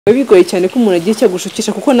bigoye cyane ko umuntu agiye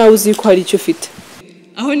cyagushukisha kuko nawe uzi ko hari icyo ufite.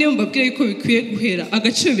 Aho niyo mbabwira yuko bikwiye guhera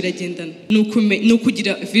agaciro biragendana ni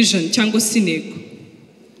ukugira vision cyangwa se intego.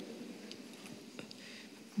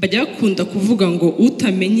 Bajya bakunda kuvuga ngo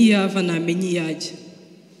utamenye yava namenye yajya,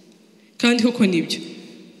 kandi koko nibyo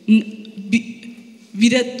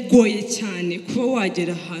biragoye cyane kuba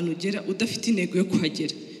wagera ahantu ugera udafite intego yo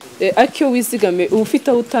kuhagera. Ariko iyo wizigame uba ufite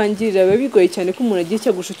aho utangirira, biba bigoye cyane ko umuntu agiye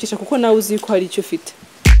cyagushukisha kuko nawe uzi ko hari icyo ufite.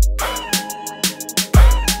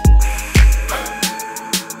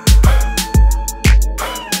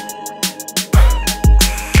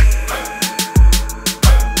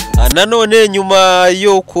 Nanone nyuma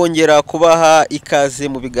yo kongera kubaha ikaze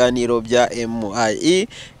mu biganiro bya MI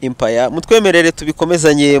Empire, mutwemerere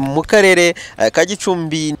tubikomezanye mu karere ka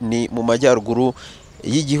Gicumbi ni mu majyaruguru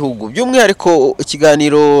y'igihugu. By'umwihariko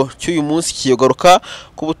ikiganiro cy'uyu munsi kiyogaruka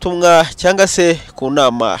ku butumwa cyangwa se ku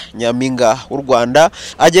nama nyampinga w'u Rwanda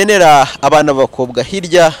agenera abana b'abakobwa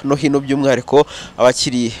hirya no hino, by'umwihariko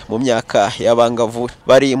abakiri mu myaka y'abangavu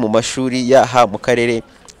bari mu mashuri yaha mu karere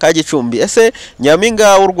ka Gicumbi. Ese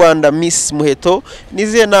nyampinga w'u Rwanda Miss Muheto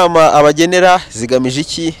nizihe nama abagenera zigamije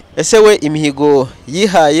iki? Ese we imihigo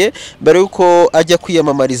yihaye mbere yuko ajya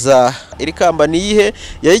kwiyamamariza iri kamba niyihe,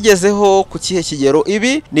 yayigezeho ku kihe kigero?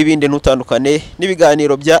 Ibi n'ibindi ntutandukane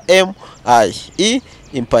n'ibiganiro bya MI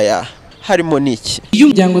Empire harimo niki. Iyo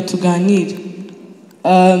umuryango tuganira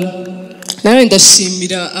nawe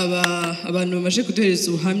ndashimira abantu bamaze kuduhereza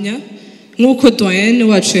ubuhamya. Nk'uko doyenne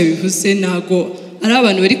wacu yabivuze, ntago ari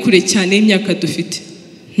abantu bari kure cyane y'imyaka dufite,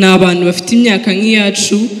 ni abantu bafite imyaka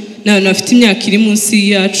nk'iyacu, n'abantu bafite imyaka iri munsi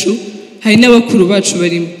yacu, hari n'abakuru bacu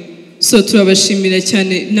barimo. So turabashimira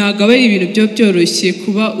cyane. Ntago aba ari ibintu byo byoroshye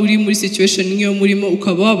kuba uri muri situation nk'iyo murimo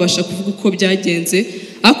ukaba wabasha kuvuga uko byagenze,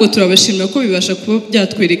 ariko turabashimira ko bibasha kuba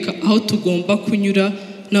byatwereka aho tugomba kunyura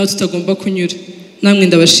n'aho tutagomba kunyura. Namwe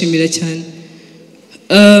ndabashimira cyane.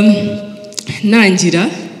 Nangira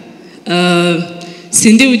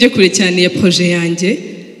sindi ujye kure cyane ya projet yanjye,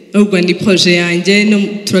 ahubwo ni projet yanjye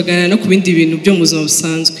turaganira no ku bindi bintu byo mu buzima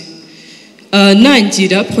busanzwe.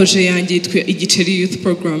 Nangira projet yanjye yitwa Igiceri Youth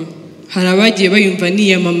Program. Hari abagiye bayumva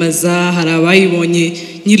niyamamaza, hari abayibonye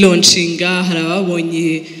nyilauncinga, hari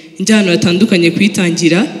ababonye injyana batandukanye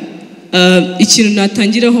kuyitangira. Ikintu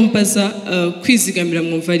natangiraho mbaza kwizigamira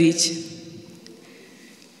mwumva ari iki?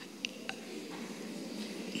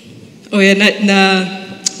 Oya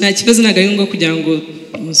nta kibazo ntago ari ngombwa kugira ngo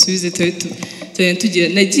musubize tugira.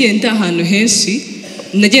 Nagiye nda ahantu henshi,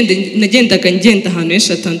 nagendaga ngenda ahantu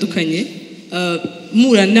henshi hatandukanye,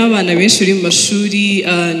 mura n'abana benshi uri mu mashuri.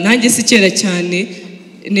 Nanjye si kera cyane,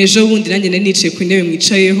 nejo bundi nanjye nanicaye ku ntebe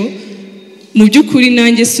mwicayeho. Mu by'ukuri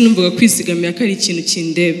nanjye sinumvaga kwizigamira ko ari ikintu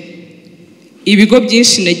kindeba. Ibigo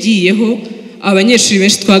byinshi nagiyeho, abanyeshuri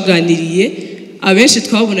benshi twaganiriye, abenshi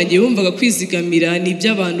twabonanye bumvaga kwizigamira ni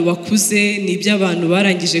iby'abantu bakuze, ni iby'abantu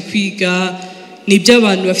barangije kwiga, ni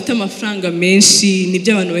iby'abantu bafite amafaranga menshi, ni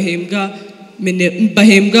iby'abantu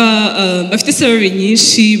bahembwa bafite salary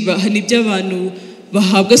nyinshi, ni iby'abantu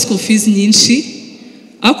bahabwa school fees nyinshi.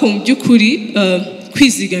 Ariko mu by'ukuri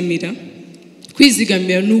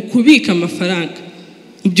kwizigamira ni ukubika amafaranga.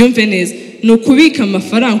 Ubyumve neza, ni ukubika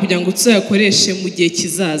amafaranga kugira ngo tuzayakoreshe mu gihe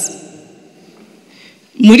kizaza.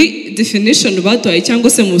 Muri definition baduhaye cyangwa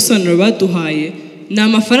se mu busobanuro baduhaye, ni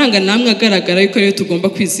amafaranga namwe agaragara yuko ariyo tugomba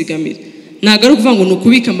kwizigamira. Ntago ari ukuvuga ngo ni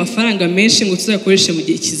ukubika amafaranga menshi ngo tuzayakoreshe mu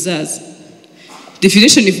gihe kizaza.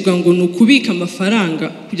 Definition ivuga ngo ni ukubika amafaranga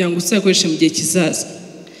kugira ngo tuzayakoreshe mu gihe kizaza.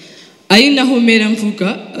 Ari naho mera mvuga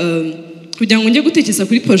kugira ngo njye gutekereza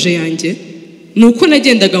kuri projet yanjye, ni uko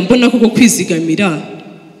nagendaga mbona koko kwizigamira.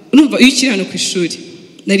 Urumva iyo ukiri hano ku ishuri,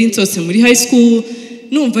 nari nsose muri high school,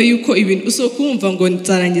 numva yuko ibintu usoko kumva ngo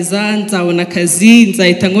nzarangiza, nzabona akazi,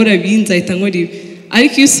 nzahita nkora ibi, nzahita nkora ibi.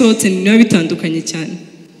 Ariko iyo usohotse ni biba bitandukanye cyane,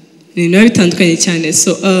 ni biba bitandukanye cyane.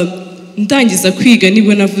 So ndangiza kwiga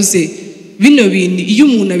nibwo navuze bino bintu, iyo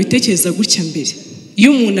umuntu abitekereza gutya mbere,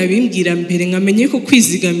 iyo umuntu abimbwira mbere nkamenye ko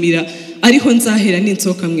kwizigamira ariho nzahera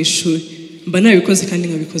ninsohoka mu ishuri, mba nabikoze kandi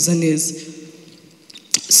nkabikoza neza.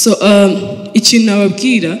 So ikintu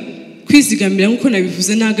nababwira, kwizigamira nk'uko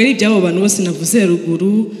nabivuze ntago ari iby'abo bantu bose navuze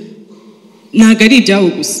haruguru, ntago ari ibyabo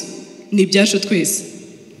gusa, ni ibyacu twese.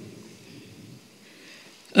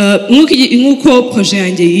 Nk'uko projet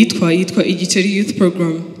yanjye yitwa Igiceri Youth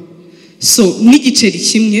Program. So n'igiceri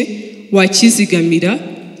kimwe wakizigamira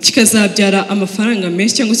kikazabyara amafaranga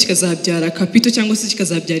menshi, cyangwa kikazabyara capital, cyangwa se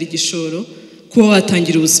kikazabyara igishoro kuba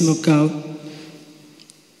watangira ubuzima bwawe.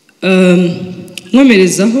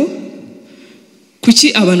 Nkomerezaho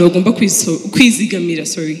kuki abantu bagomba kwizigamira,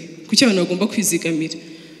 kuki abantu bagomba kwizigamira.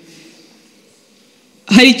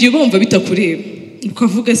 Hari igihe bumva bitakureba,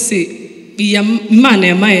 ukavuga se imana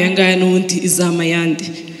yamaye yangaya n'undi izama yandi.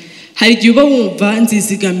 Hari igihe uba wumva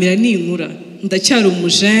nzizigamira ninkura, ndacyari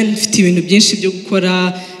umujene, mfite ibintu byinshi byo gukora,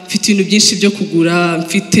 mfite ibintu byinshi byo kugura,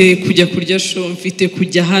 mfite kujya kurya show, mfite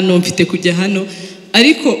kujya hano, mfite kujya hano.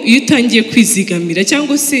 Ariko iyo utangiye kwizigamira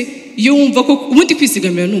cyangwa se iyo wumva ko ubundi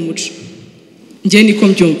kwizigamira ni umuco, njye niko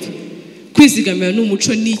mbyumva. Kwizigamira ni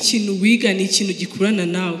umuco, ni ikintu wiga, ni ikintu gikurana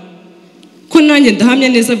nawe. Ko nanjye ndahamya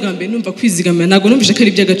neza bwa mbere numva kwizigamira ntabwo numvishe ko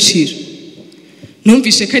ari iby'agaciro,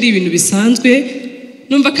 numvishe ko ari ibintu bisanzwe,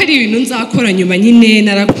 numva ko ari ibintu nzakora nyuma, nyine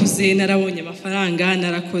narakuze, narabonye amafaranga,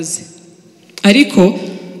 narakoze. Ariko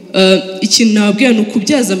ikintu nababwira ni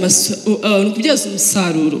ukubyaza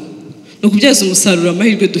umusaruro, ni ukubyaza umusaruro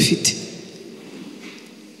amahirwe dufite.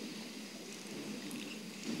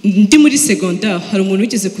 Ndi muri secondaire hari umuntu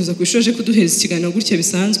wigeze kuza ku ishuri kuduhereza ikiganiro gutya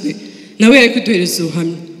bisanzwe, nawe yari kuduhereza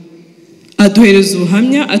ubuhamya. Aduhereza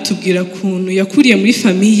ubuhamya atubwira ukuntu yakuriye muri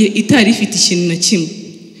famiye itari ifite ikintu na kimwe.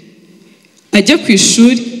 Ajya ku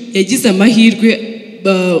ishuri yagize amahirwe,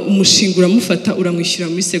 umushinga uramufata uramwishyura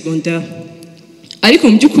muri secondaire. Ariko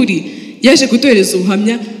mu by'ukuri yaje kuduhereza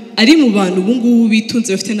ubuhamya ari mu bantu ubu ngubu bitunze,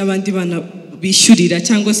 bafite n'abandi bana bishyurira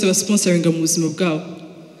cyangwa se basponsoringa mu buzima bwabo.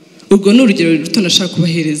 Ubwo ni urugero ruto nashaka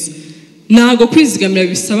kubahereza. Ntabwo kwizigamira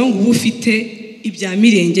bisaba ngo ube ufite ibya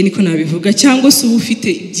mirenge, niko nabivuga, cyangwa se ube ufite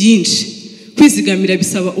byinshi. Kwizigamira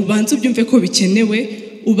bisaba ubanze ubyumve ko bikenewe,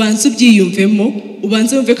 ubanze ubyiyumvemo,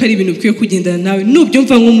 ubanze wumve ko ari ibintu bikwiye kugendana nawe.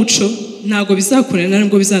 Nubyumva nk'umuco ntabwo bizakurana,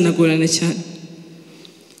 nubwo bizanagorana cyane.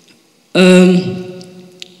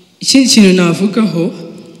 Ikindi kintu navugaho,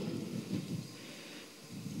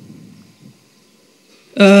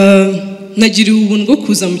 nagiriwe ubuntu bwo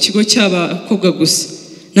kuza mu kigo cy'abakobwa gusa.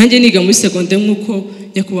 Nanjye niga muri secondaire nk'uko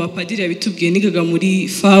nyakubahwa padiri yabitubwiye, nigaga muri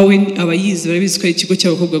fawe, abayizi barabizi ko ari ikigo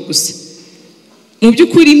cy'abakobwa gusa. Mu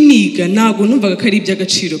by'ukuri niga ntabwo numvaga ko ari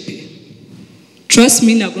iby'agaciro pe. Trust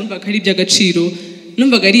me, ntabwo numvaga ko ari iby'agaciro,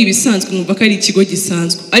 numvaga ari ibisanzwe, numva ko ari ikigo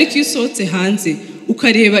gisanzwe. Ariko iyo usohotse hanze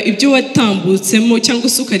ukareba ibyo watambutsemo cyangwa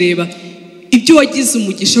se ukareba ibyo wagize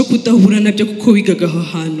umugisha wo kudahura nabyo kuko wigaga aho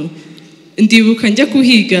hantu. Ndibuka njya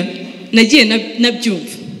kuhiga nagiye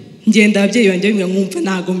nabyumva, ngenda ababyeyi banjye bimwe nkumva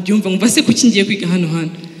ntabwo mbyumva, nkumva se kuki ngiye kwiga hano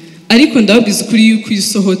hantu. Ariko ndababwiza ukuri yuko iyo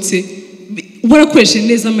usohotse warakoresheje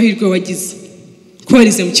neza amahirwe wagize. Ko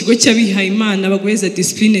warize mu kigo cy'abihaye Imana, baguhereza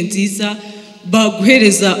discipline nziza,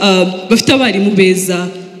 baguhereza bafite abarimu beza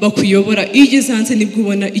bakuyobora. Iyo ugeze hanze nibwo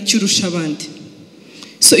ubona icyo urusha abandi.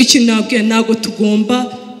 So ikintu nababwira, ntabwo tugomba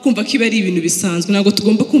kumva ko ibi ari ibintu bisanzwe, ntabwo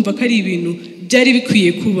tugomba kumva ko ari ibintu byari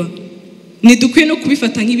bikwiye kuba. Ntidukwiye no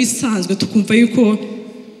kubifata nk'ibisanzwe tukumva yuko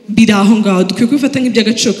biri aho ngaho. Dukwiye kubifata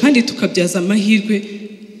nk'iby'agaciro kandi tukabyaza amahirwe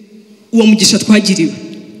uwo mugisha twagiriwe.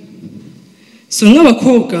 So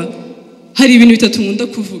nk'abakobwa hari ibintu bitatu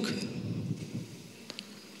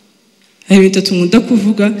nkunda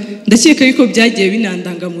kuvuga, ndakeka yuko byagiye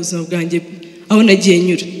binandanga mu buzima bwanjye aho nagiye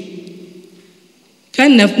nyura.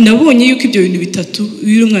 Kandi nabonye yuko ibyo bintu bitatu,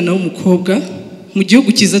 iyo uri umwana w'umukobwa mu gihugu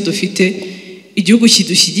cyiza dufite, igihugu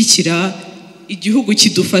kidushyigikira, igihugu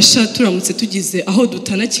kidufasha turamutse tugize aho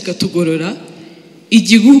dutana kikatugorora,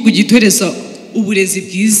 igihugu giduhereza uburezi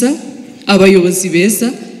bwiza, abayobozi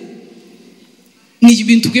beza, ni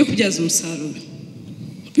ibintu tugiye kubyaza umusaruro.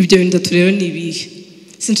 Ibyo bintu bitatu rero ni ibihe.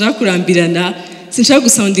 Sinshaka kurambirana, sinshaka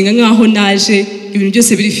gusoundinga nkaho naje ibintu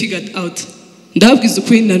byose biri figured out. Ndababwiza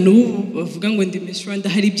ukuri na n'ubu bavuga ngo ndi Miss Rwanda,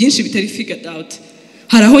 hari byinshi bitari figured out.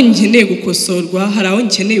 Hari aho nkeneye gukosorwa, hari aho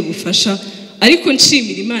nkeneye ubufasha, ariko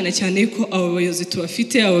nshimira Imana cyane ko abo bayobozi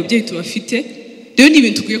tubafite, ababyeyi tubafite. Rero ni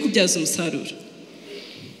ibintu tugiye kubyaza umusaruro.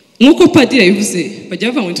 Nk'uko padiri yabivuze, bajya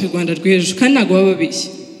bavuga ngo turi Rwanda rw'ejo, kandi ntabwo baba babeshye.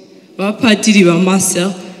 Abapadiri ba master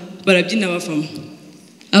barabyina bavamo,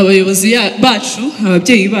 abayobozi bacu,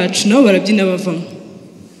 ababyeyi bacu nabo barabyina bavamo.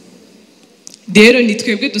 Rero ni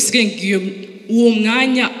twebwe dusigaye uwo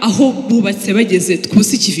mwanya aho bubatse bageze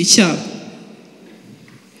twusa ikivi cyabo.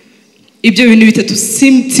 Ibyo bintu bitatu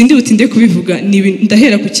sindi butinde kubivuga,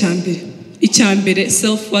 ndahera ku cyambere. Icyambere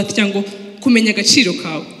self worth, cyangwa kumenya agaciro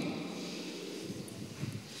kawe.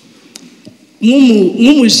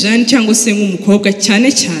 Nk'umujane cyangwa se nk'umukobwa cyane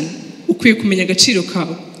cyane ukwiye kumenya agaciro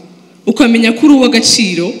kawe, ukamenya ko uri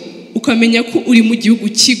uw'agaciro, ukamenya ko uri mu gihugu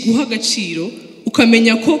kiguha agaciro,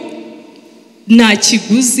 ukamenya ko nta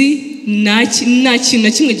kiguzi, nta kintu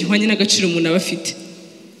na kimwe gihwanye n'agaciro umuntu aba afite.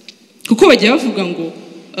 Kuko bajya bavuga ngo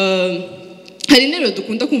hari interuro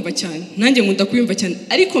dukunda kumva cyane, nanjye nkunda kuyumva cyane,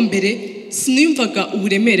 ariko mbere siniyumvaga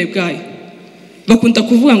uburemere bwayo. Bakunda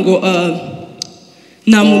kuvuga ngo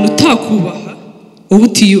nta muntu utakubaha wowe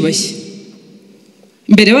utiyubashye.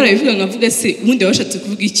 Mbere barabivuga nkavuga se ubundi washatse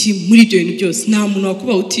kuvuga iki muri ibyo bintu byose? Nta muntu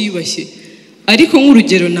wakubaha utiyubashye. ariko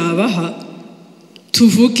nk'urugero nabaha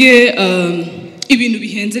tuvuge ibintu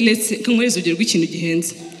bihenze ndetse nk'umwereza urugero rw'ikintu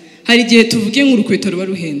gihenze. Hari igihe tuvuge nk'urukweto ruba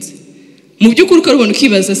ruhenze, mu by'ukuri ukarubona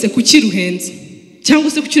ukibaza se kuki ruhenze,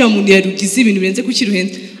 cyangwa se kuki uriya muntu yarugize ibintu birenze kuki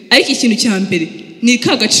ruhenze. Ariko ikintu cya mbere ni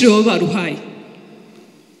ka gaciro baba baruhaye,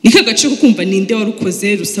 ni ka gaciro ko kumva ninde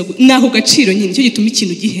warukoze rusagu, naho gaciro nyine nicyo gituma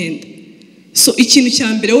ikintu gihenda. So ikintu cya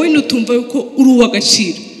mbere wowe nutumva yuko uri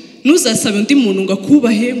uw'agaciro, ntuzasabe undi muntu ngo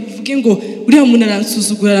akubahe ngo uvuge ngo uriya muntu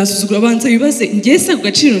aransuzugura, abanza wibaze njye se ako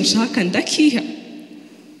gaciro nshaka ndakiha,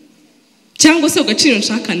 cyangwa se ako gaciro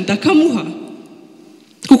nshaka ndakamuha.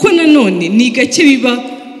 Kuko nanone ni gake biba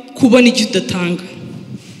kubona icyo udatanga,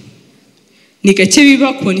 ni gake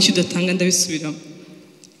biba kubona icyo udatanga. Ndabisubiramo.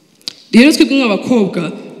 Rero twebwe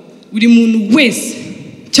nk'abakobwa, buri muntu wese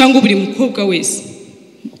cyangwa buri mukobwa wese,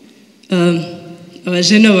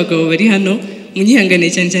 abajene n'abagabo bari hano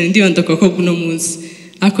munyihanganiye cyane cyane ndibanda ku bakobwa uno munsi,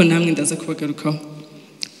 ariko namwe ndaza kubagarukaho.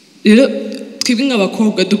 Rero twebwe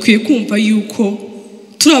nk'abakobwa dukwiye kumva yuko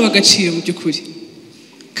turi ab'agaciro mu by'ukuri,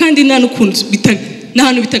 kandi nta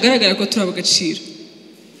hantu bitagaragara ko turi ab'agaciro.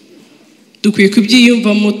 Dukwiye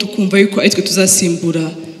kubyiyumvamo tukumva yuko ari twe tuzasimbura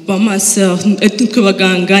ba master, nitwe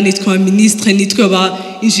baganga, nitwe ministre, nitwe ba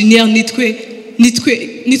engineer, nitwe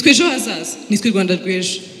ejo hazaza, nitwe Rwanda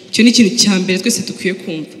rw'ejo. Icyo ni ikintu cya mbere twese dukwiye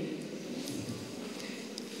kumva.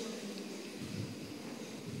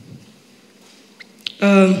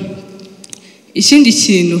 Ikindi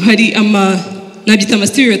kintu, hari nabyita ama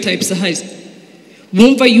stereotypes ahari,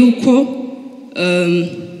 bumva yuko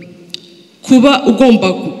kuba ugomba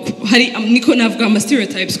hari niko navuga ama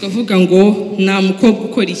stereotypes, ukavuga ngo nta mukobwa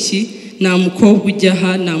ukora iki, nta mukobwa ujya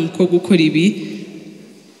aha, nta mukobwa ukora ibi.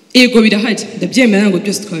 Ego birahari, ndabyemera ngo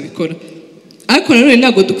byose twabikora, ariko nanone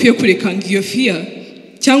ntabwo dukwiye kureka ngo iyo fear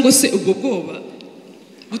cyangwa se ubwo bwoba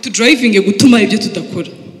butudrivinge gutuma ibyo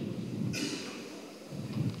tudakora.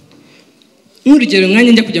 Nk'urugero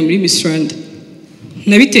mwanya njya kujya muri Miss Rwanda,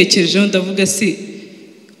 nabitekerejeho ndavuga se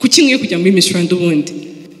kuki nkwiye kujya muri Miss Rwanda ubundi,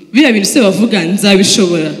 biriya bintu se bavuga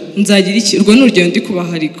nzabishobora, nzagira iki? Urwo ni urugero ndi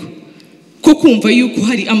kubaha, ariko ko kumva yuko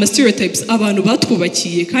hari ama stereotypes abantu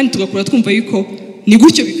batwubakiye kandi tugakura twumva yuko ni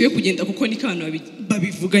gutyo bikwiye kugenda kuko ni kantu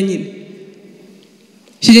babivuga nyine.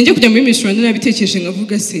 Njya kujya muri Miss Rwanda nabitekereje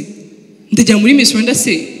ngavuga se ndajya muri Miss Rwanda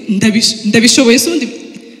se ndabishoboye se undi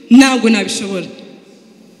ntabwo nabishobora.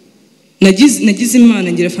 Nagize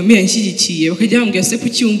Imana ngira famille yanshyigikiye, bakajya bambwira se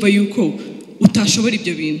kuki wumva yuko utashobora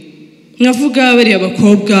ibyo bintu. Nkavuga bari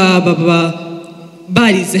abakobwa baba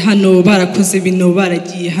barize hano, barakoze bino,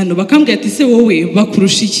 baragiye hano, bakambwira ati se wowe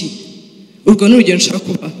bakurusha iki? Urwo ni urugero nshaka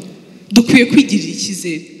kuba. Dukwiye kwigirira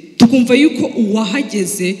icyizere, tukumva yuko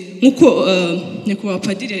uwahageze nk'uko nyakubahwa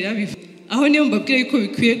padiri yari yabivuze, aho niyo mbabwira yuko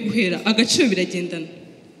bikwiye guhera, agaciro biragendana.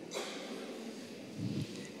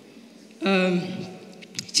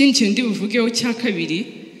 Ikindi kintu ndi buvugeho cya kabiri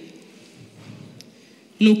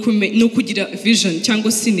ni ukugira vision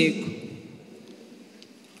cyangwa se intego.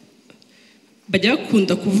 Bajya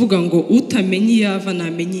bakunda kuvuga ngo utamenya iyo ava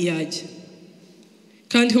ntamenya iyo ajya,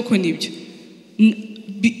 kandi koko nibyo.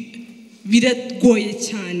 Biragoye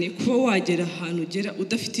cyane kuba wagera ahantu ugera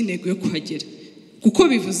udafite intego yo kuhagera, kuko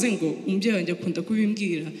bivuze ngo umubyeyi wanjye akunda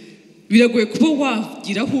kubimbwira, biragoye kuba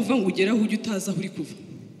wagira aho uva ngo ugere aho ujya utazi aho uri kuva,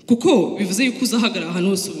 kuko bivuze yuko uzahagarara ahantu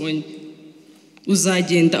hose ubonye,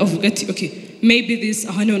 uzagenda uvuga ati okay maybe this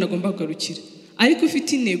aha niho nagomba kugarukira. Ariko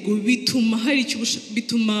ufite intego bituma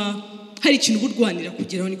hari ikintu burwanira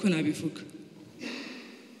kugeraho, niko nabivuga.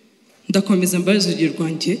 Ndakomeza mbaza urugero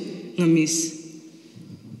rwanjye nka Miss,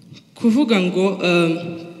 kuvuga ngo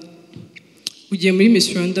ugiye muri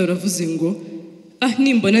Miss Rwanda uravuze ngo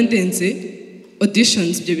nimbona ndenze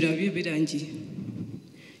auditions ibyo birangiye,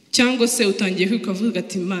 cyangwa se utangiye kwikavuga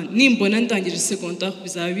ati man nimbona ndangije secondaire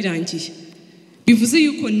bizaba birangiye. Bivuze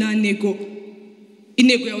yuko nta nego,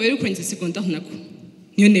 intego yawe yari kurangiza secondaire nako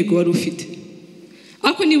niyo nego wari ufite.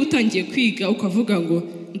 Ariko niba utangiye kwiga ukavuga ngo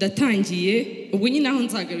ndatangiye, ubwo nyine aho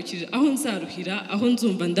nzagarukira, aho nzaruhira, aho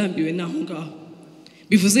nzumva ndambiwe naho ngaho,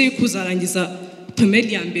 bivuze yuko uzarangiza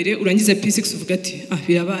primaire ya mbere, urangiza P6 uvuga ati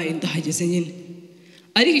birabaye ndahageze nyine.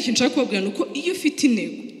 Ariko ikintu nshaka kubabwira nuko iyo ufite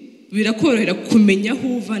intego birakorohera kumenya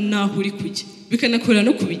aho uva naho uri kujya, bikanakorera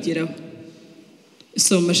no kubigeraho.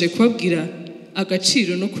 So maje kubabwira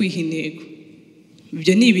agaciro no kwiha intego,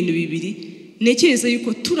 ibyo ni ibintu bibiri nekereza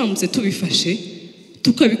yuko turamutse tubifashe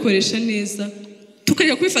tukabikoresha neza,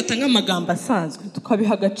 tukareka kubifata nk'amagambo asanzwe,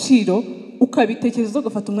 tukabiha agaciro, ukabitekereza,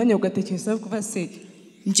 ugafata umwanya ugatekereza, ukavuga se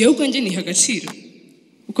njyewe ubwanjye niha agaciro,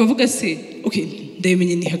 ukavuga se okay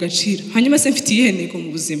ndabimenye niha agaciro, hanyuma se mfite iyihe ntego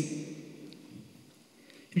mu buzima.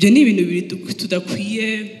 Ibyo ni ibintu bibiri tudakwiye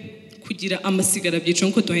kugira amasigara byiciro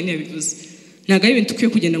nk'uko duhane yabivuze. ntabwo ari ibintu tukwiye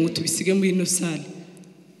kugenda ngo tubisige muri ino sale.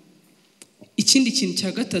 Ikindi kintu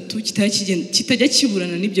cya gatatu kitajya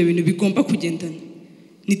kiburana n'ibyo bintu bigomba kugendana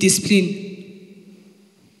ni discipline.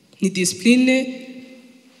 Ni discipline,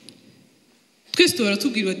 twese tuhora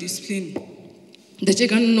tubwirwa discipline.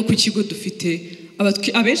 Ndakeka no ku kigo dufite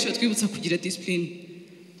abenshi batwibutsa kugira discipline,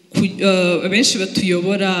 abenshi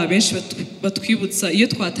batuyobora, abenshi batwibutsa iyo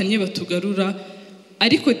twatanye batugarura,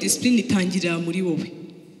 ariko discipline itangirira muri wowe.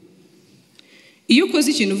 Iyo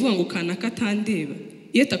ukoze ikintu uvuga ngo kanaka atandeba,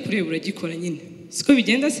 iyo atakureba uragikora nyine, siko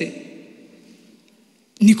bigenda se?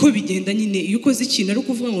 Niko bigenda nyine. Iyo ukoze ikintu ari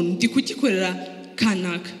ukuvuga ngo ndi kugikorera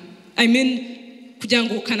kanaka, I mean kugira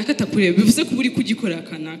ngo kanaka atakureba, bivuze ko uri kugikorera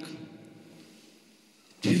kanaka,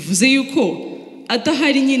 bivuze yuko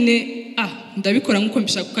adahari nyine ndabikora nk'uko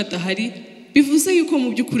mbishaka kuko adahari, bivuze yuko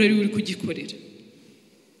mu by'ukuri ari uri kugikorera.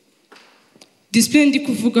 Discipline ndi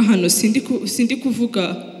kuvuga hano sindi kuvuga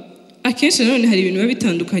akenshi nanone hari ibintu biba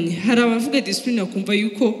bitandukanye. Hari abavuga discipline bakumva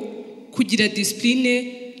yuko kugira discipline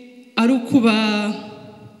ari ukuba,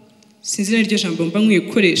 sinzi n'iryo jambo mba nkwiye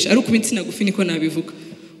gukoresha, ari ukuba insina gufi, niko nabivuga.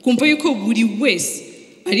 Kumva yuko buri wese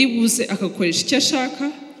ari buze akagukoresha icyo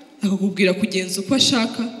ashaka, akakubwira kugenza uko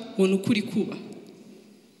ashaka, ngo ni ukuri kuba.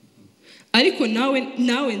 Ariko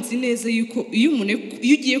nawe nzi neza yuko iyo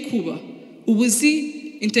ugiye kuba uba uzi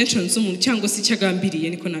intentions z'umuntu cyangwa se icyo agambiriye,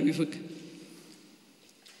 niko nabivuga.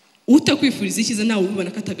 Utakwifuriza icyiza nawe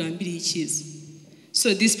ubibona ko atagambiriye icyiza.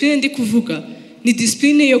 So discipline ndi kuvuga ni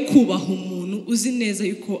discipline yo kubaha umuntu uzi neza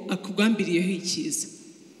yuko akugambiriyeho icyiza.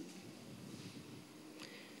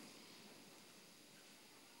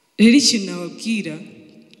 Rero ikintu nababwira,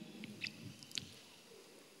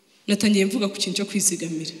 natangiye mvuga ku kintu cyo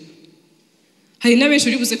kwizigamira. Hari n'abenshi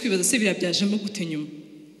uri buze kwibaza se birabyajemo gute nyuma.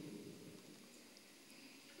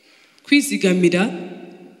 Kwizigamira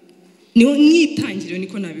ni nk'itangiriro,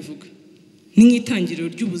 niko nabivuga, ni nk'itangiriro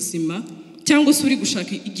ry'ubuzima, cyangwa se uri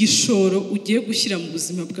gushaka igishoro ugiye gushyira mu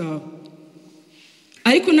buzima bwawe.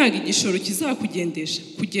 Ariko ntabwo igishoro kizakugendesha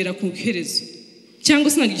kugera ku iherezo, cyangwa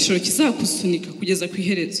se ntabwo igishoro kizakusunika kugeza ku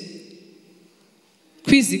iherezo.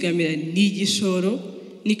 Kwizigamira ni igishoro,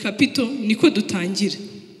 ni kapito, niko dutangira.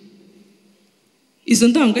 Izo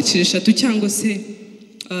ndangagaciro eshatu cyangwa se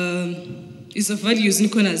izo values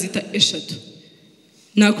niko nazita eshatu,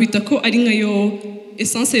 nakwita ko ari nkayo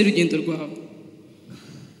essence y'urugendo rwawe.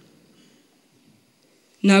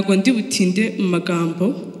 Ntabwo ndi butinde mu magambo,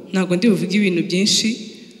 ntabwo ndi buvuge ibintu byinshi,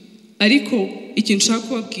 ariko ikintu nshaka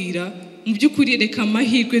kubabwira mu by'ukuri, reka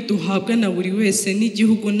amahirwe duhabwa na buri wese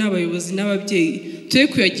n'igihugu n'abayobozi n'ababyeyi turi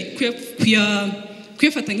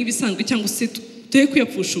kuyafata nk'ibisanzwe, cyangwa se turi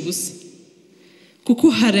kuyapfusha ubusa. Kuko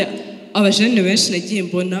hari abajene benshi nagiye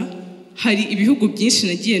mbona, hari ibihugu byinshi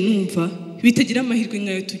nagiye numva bitagira amahirwe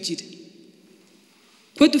nk'ayo tugira.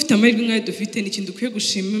 Kuko dufite amahirwe nk'ayo dufite ni ikintu dukwiye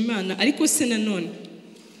gushima Imana, ariko se nanone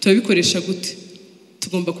turabikoresha gute?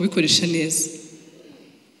 Tugomba kubikoresha neza.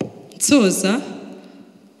 Nsoza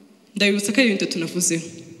ndabibutsa ko ari ibintu tunavuzeho: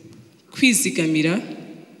 kwizigamira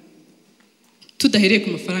tudahereye ku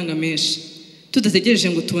mafaranga menshi, tudategereje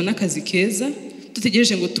ngo tubone akazi keza,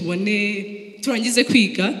 tudategereje ngo turangize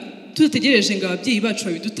kwiga, tudategereje ngo ababyeyi bacu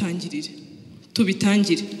babidutangirire.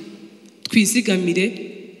 Tubitangire, twizigamire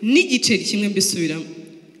n'igiceri kimwe, mbisubiramo,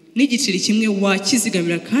 n'igiceri kimwe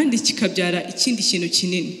wakizigamira kandi kikabyara ikindi kintu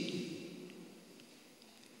kinini.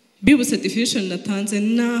 Bibutse definition natanze,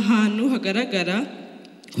 ni ahantu hagaragara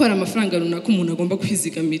ko hari amafaranga runaka umuntu agomba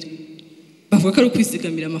kwizigamira. Bavuga ko ari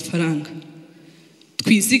ukwizigamira amafaranga.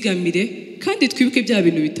 Twizigamire kandi twibuke bya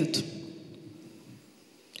bintu bitatu: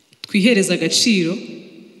 twihereza agaciro,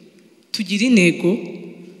 tugire intego,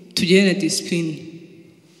 tugire na discipline.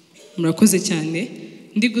 Murakoze cyane.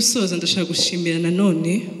 Ndi gusoza ndashaka gushimira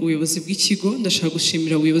nanone ubuyobozi bw'ikigo, ndashaka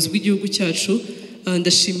gushimira ubuyobozi bw'igihugu cyacu,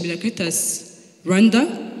 ndashimira Caritas Rwanda.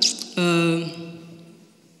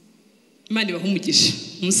 Imana ibahe umugisha,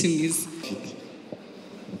 umunsi mwiza.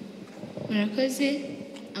 Murakoze.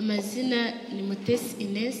 Amazina ni Mutesi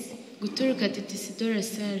Ines, guturuka Titisidora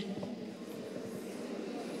Sare.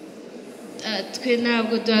 Twe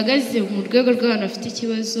ntabwo duhagaze mu rwego rw'abantu bafite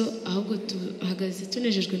ikibazo, ahubwo duhagaze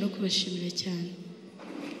tunejejwe no kubashimira cyane.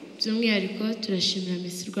 By'umwihariko turashimira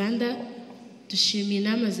Miss Rwanda, dushimiye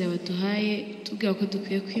inama zawe duhaye, tubwira ko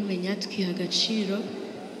dukwiye kwimenya, tukiha agaciro,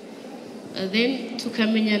 then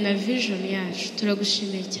tukamenya na vision yacu.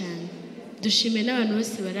 Turagushimiye cyane. Dushimiye n'abantu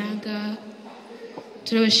bose bari aha ngaha,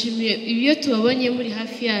 turabashimiye. Iyo tubabonye muri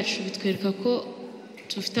hafi yacu bitwereka ko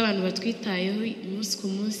dufite abantu batwitayeho umunsi ku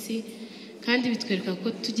munsi, kandi bitwereka ko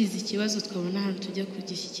tugize ikibazo twabona ahantu tujya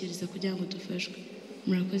kugishyikiriza kugira ngo dufashwe.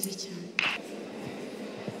 Murakoze cyane.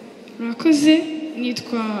 Murakoze.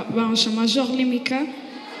 nitwa Bansha Major Limika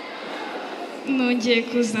nongeye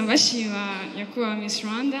kuza mbashima nyakubahwa Miss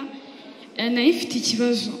Rwanda nari mfite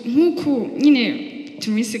ikibazo nk'uko nyine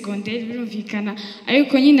turi segonderi birumvikana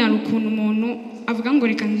ariko nyine hari ukuntu umuntu avuga ngo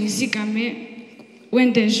reka nizigame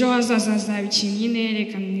wenda ejo hazaza azaba ikintu nyine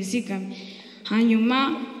reka nizigame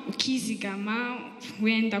hanyuma ukizigama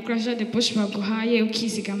wenda kuri aja de poche baguhaye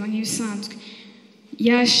ukizigama nk'ibisanzwe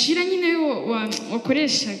yashira nyine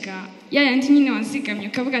wakoreshaga yayandi nyine wazigamye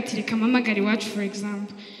ukavuga ati reka mpamagare iwacu for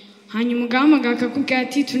example hanyuma ugahamagara akakubwira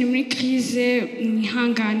ati turi muri crise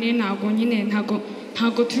mwihangane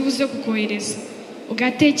ntago turi buze kukohereza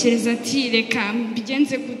ugatekereza ati reka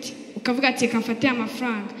bigenze gute ukavuga ati reka mfate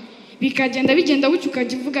amafaranga bigenda gutyo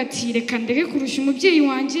ukajya uvuga ati reka ndeke kurusha umubyeyi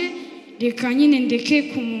wanjye reka nyine ndeke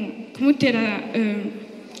kumutera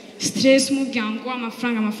stress umuryango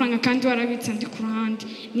amafaranga kandi warabitse ndi ku ruhande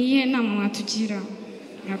niye nama mwatugira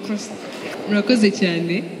murakoze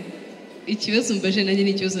cyane ikibazo mbaje nanjye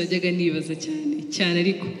ni ikibazo najyaga nibaza cyane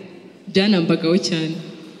ariko byanambagaho cyane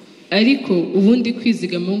ariko ubundi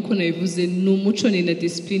kwizigama nk'uko nabivuze ni umuco ni na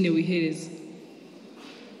discipline wihereza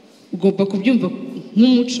ugomba kubyumva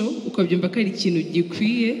nk'umuco ukabyumva ko ari ikintu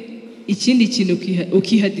gikwiye ikindi kintu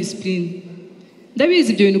ukiha discipline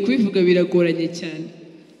ndabizi ibyo bintu kubivuga biragoranye cyane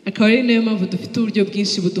akaba ari nayo mpamvu dufite uburyo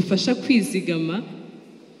bwinshi budufasha kwizigama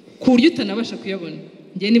ku buryo utanabasha kuyabona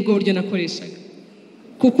njye nibwo buryo nakoreshaga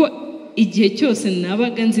kuko igihe cyose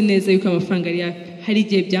nabaga nzi neza yuko amafaranga ari hafi hari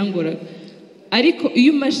igihe byangoraga ariko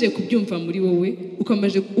iyo umaze kubyumva muri wowe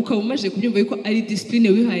ukaba umaze kubyumva yuko ari discipline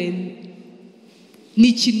wihaye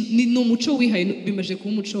ni umuco wihaye bimaze kuba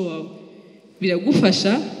umuco wawe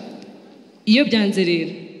biragufasha iyo byanze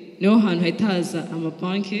rero niho hantu hahita haza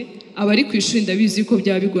amabanki aba ari ku ishuri ndabizi ko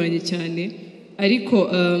byaba bigoranye cyane ariko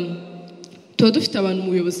tuba dufite abantu mu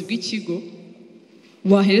buyobozi bw'ikigo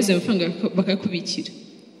wahereza amafaranga bakakubikira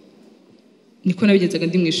niko nabigenzaga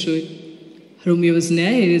ndi mu ishuri hari umuyobozi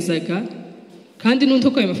nayaherezaga kandi n'undi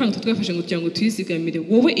ko ayo mafaranga twafashe ngo kugira ngo tuyizigamire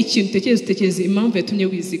wowe ikintu utekereza impamvu yatumye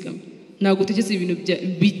wizigama ntabwo utekereza ibintu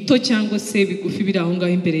bito cyangwa se bigufi biri aho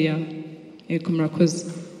ngaho imbere yawe yego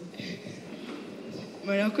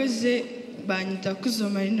murakoze banyita Kuzo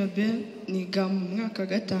Marie Nobel niga mu mwaka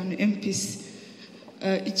 5 MPC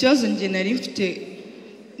ikibazo njye nari mfite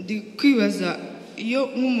ndi kwibaza iyo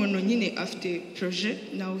nk'umuntu nyine afite projet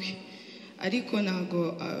nawe ariko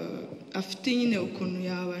ntago afite nyine ukuntu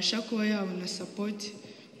yabasha kuba yabona support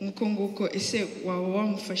nguko ese waba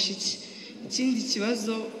wamufasha iki ikindi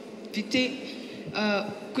kibazo mfite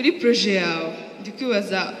kuri projet yawe ndi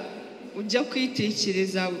kwibaza ujya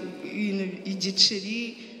kwitekereza ibintu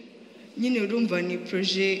igiceri nyine urumva ni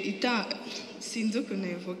projet sinzi ukuntu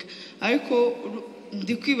nabivuga ariko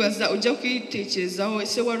ndi kwibaza ujya kwitekerezaho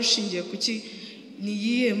ese warushingiye kuki ni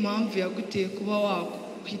iyihe mpamvu yaguteye kuba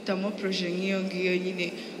wakwitamo projet nk'iyo ngiyo nyine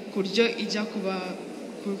ku buryo ijya kuba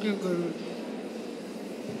ku rwego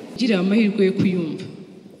ugira amahirwe yo kuyumva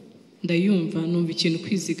ndayumva numva ikintu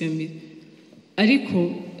kwizigamira ariko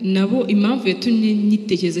nabo impamvu yatumye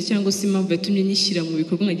nyitekereza cyangwa se impamvu yatumye nyishyira mu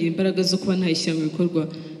bikorwa nkagira imbaraga zo kuba nayishyira mu bikorwa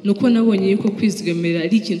nuko nabonye yuko kwizigamira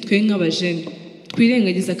ari ikintu twe nk'abajene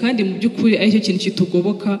twirengagiza kandi mu by'ukuri aricyo kintu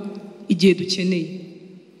kitugoboka igihe dukeneye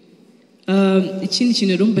ikindi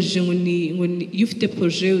kintu rumbajije ngo ni iyo ufite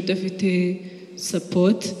projet udafite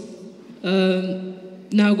support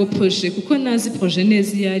ntabwo projet kuko nazi projet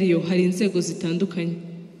neza iyo ariyo hari inzego zitandukanye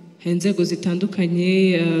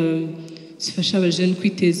zifasha abajene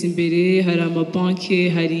kwiteza imbere hari amabanki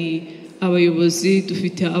hari abayobozi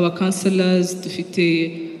dufite abacounselors dufite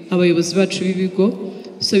abayobozi bacu b'ibigo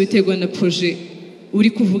so biterwa na projet uri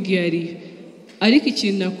kuvuga iyo ariyo ariko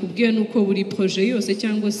ikintu nakubwiye nuko buri projet yose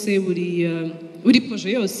cyangwa se buri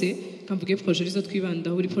projet yose kamvuge projet rizo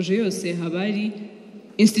twibandaho buri projet yose haba ari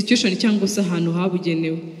institution cyangwa se ahantu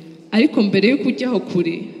habugenewe ariko mbere yo kujyaho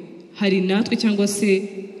kure hari natwe cyangwa se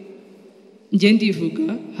njye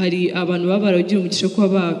ndivuga hari abantu baba baragira umugisha kuba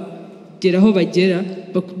bagera aho bagera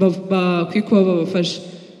bakwiye kuba babafasha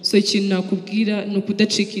so ikintu nakubwira ni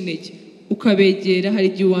ukudacika intege ukabegera hari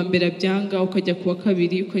igihe uwa mbere abyanga ukajya kuwa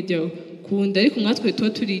kabiri ukajya kuwundi ariko mwatwe tuba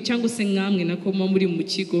turi cyangwa se mwamwe nako muba muri mu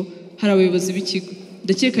kigo hari abayobozi b'ikigo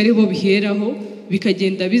ndakeka ari bo biheraho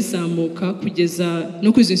bikagenda bizamuka kugeza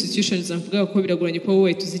no kuri izo institutions zavuga ko biragoranye kuba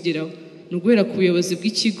wowe tuzigeraho ni uguhera ku buyobozi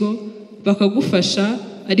bw'ikigo bakagufasha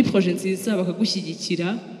ari projet nziza bakagushyigikira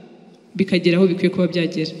bikageraho bikwiye kuba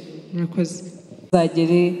byagera murakoze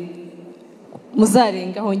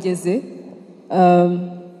muzarenga aho ngeze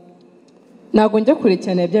ntabwo njya kure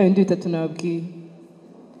cyane ya bya bindi bitatu nababwiye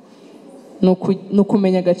ni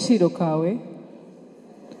ukumenya agaciro kawe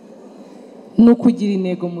ni ukugira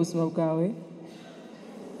intego mu buzima bwawe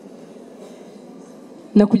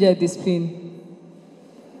no kugira discipline.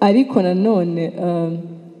 Ariko nanone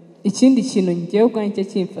ikindi kintu ngiye ubwanjye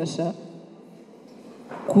kimfasha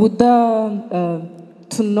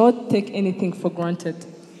to not take anything for granted.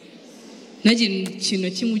 Nagira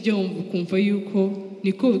ikintu kimwe ujya wumva ukumva yuko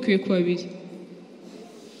niko bikwiye kuba biri.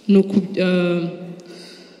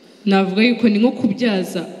 Navuga yuko ni nko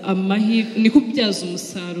kubyaza amahirwe, ni kubyaza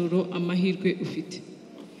umusaruro amahirwe ufite.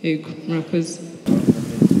 Yego, murakoze.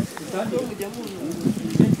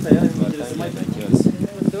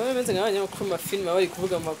 Ndabona meze nk'abanyamakuru mu mafilime bari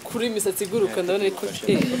kuvuga amakuru y'imisatsi iguruka, ndabona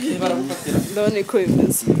ko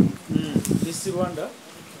bimeze. Miss Rwanda,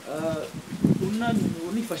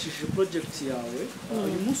 unifashishije project yawe,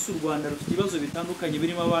 uyu munsi u Rwanda rufite ibibazo bitandukanye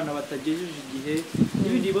birimo abana batagejeje igihe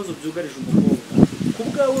n'ibindi bibazo byugarije umukobwa. Ku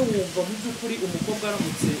bwawe wumva mu by'ukuri umukobwa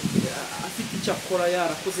aramutse afite icyo akora,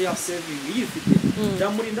 yarakoze ya saving yifite,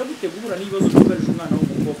 byamurinda gute guhura n'ibibazo byugarije umwana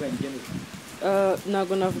w'umukobwa yageneye?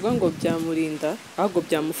 Ntabwo navuga ngo byamurinda, ahubwo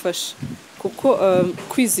byamufasha, kuko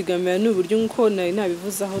kwizigamira ni uburyo nk'uko nari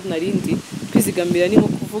nabivuze aho narindi. Kwizigamira ni nko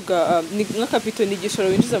kuvuga ni nka kapito, ni igishoro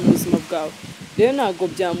winjiza mu buzima bwawe. Rero ntabwo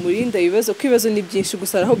byamurinda ibibazo, ko ibibazo ni byinshi,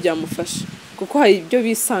 gusa aho byamufasha, kuko hari ibyo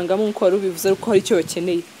bisangamo nk'uko wari ubivuze, ariko hari icyo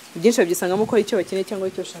bakeneye. Byinshi babyisangamo ko hari icyo bakeneye cyangwa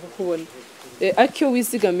icyo bashaka kubona. Ariko iyo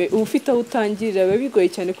wizigame uba ufite aho utangirira, biba bigoye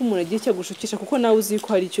cyane ko umuntu agiye cyagushukisha, kuko nawe uzi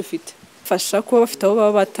ko hari icyo ufite. Fasha kuba bafite aho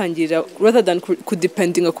baba batangirira rather than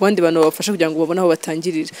kudependinga ku bandi bantu babafasha kugira ngo babone aho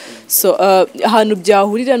batangirira. So ahantu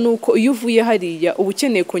byahurira nuko iyo uvuye hariya uba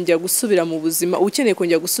ukeneye kongera gusubira mu buzima, ukeneye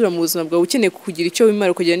kongera gusubira mu buzima bwawe, ukeneye kugira icyo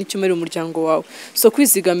wimara, kugira n'icyo umara umuryango wawe. So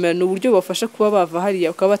kwizigamira ni uburyo bafasha kuba bava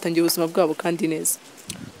hariya bakaba batangira ubuzima bwabo kandi neza.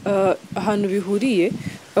 Ahantu bihuriye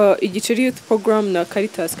igiceri youth program na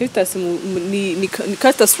Caritas ni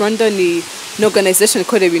Caritas Rwanda ni organization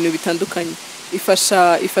ikorera ibintu bitandukanye.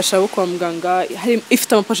 Ifasha abo kwa muganga,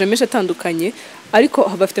 ifite amapaje menshi atandukanye, ariko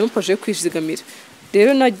bafite amapaje yo kwizigamira.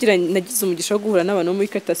 Rero nagize umugisha wo guhura n'abantu muri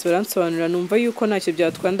Caritas baransobanurira, numva yuko ntacyo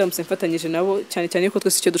byatwanda mse mfatanyije nabo, cyane cyane ko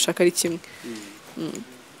twese icyo dushaka ari kimwe.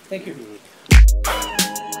 Thank you.